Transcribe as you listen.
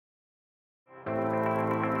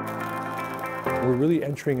We're really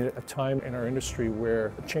entering a time in our industry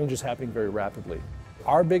where change is happening very rapidly.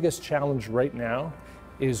 Our biggest challenge right now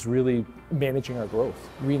is really managing our growth,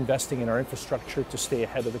 reinvesting in our infrastructure to stay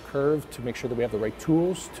ahead of the curve, to make sure that we have the right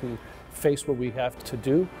tools to face what we have to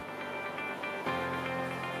do.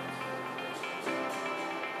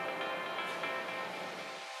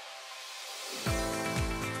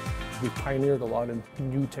 We've pioneered a lot of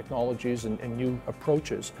new technologies and new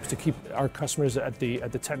approaches to keep our customers at the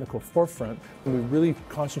technical forefront. And we've really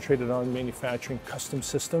concentrated on manufacturing custom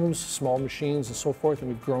systems, small machines and so forth, and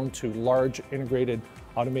we've grown to large integrated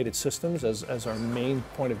automated systems as our main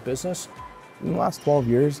point of business. In the last 12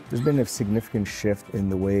 years, there's been a significant shift in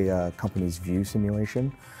the way companies view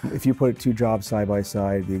simulation. If you put two jobs side by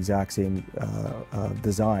side, the exact same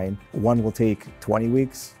design, one will take 20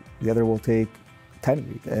 weeks, the other will take 10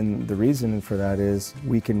 weeks. And the reason for that is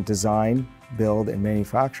we can design, build, and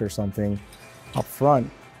manufacture something up front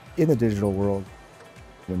in the digital world.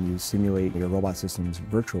 When you simulate your robot systems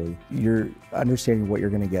virtually, you're understanding what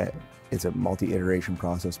you're going to get. It's a multi-iteration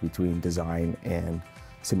process between design and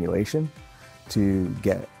simulation to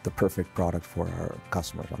get the perfect product for our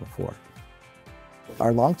customers on the floor.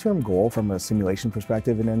 Our long-term goal from a simulation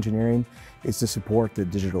perspective in engineering is to support the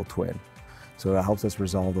digital twin. So it helps us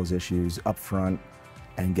resolve those issues up front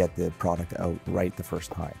and get the product out right the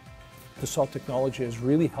first time. Dassault technology has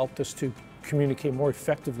really helped us to communicate more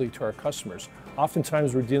effectively to our customers.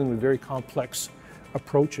 Oftentimes we're dealing with very complex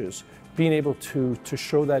approaches. Being able to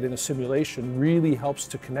show that in a simulation really helps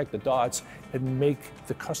to connect the dots and make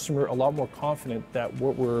the customer a lot more confident that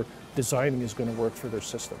what we're designing is going to work for their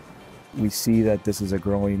system. We see that this is a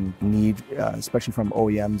growing need, especially from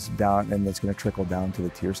OEMs down, and it's going to trickle down to the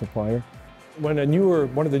tier supplier. When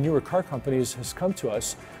one of the newer car companies has come to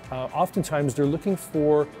us, oftentimes they're looking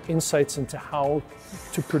for insights into how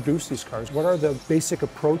to produce these cars. What are the basic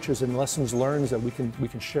approaches and lessons learned that we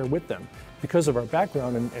can share with them? Because of our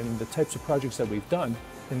background and the types of projects that we've done,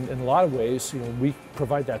 in a lot of ways, we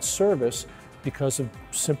provide that service because of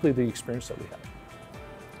simply the experience that we have.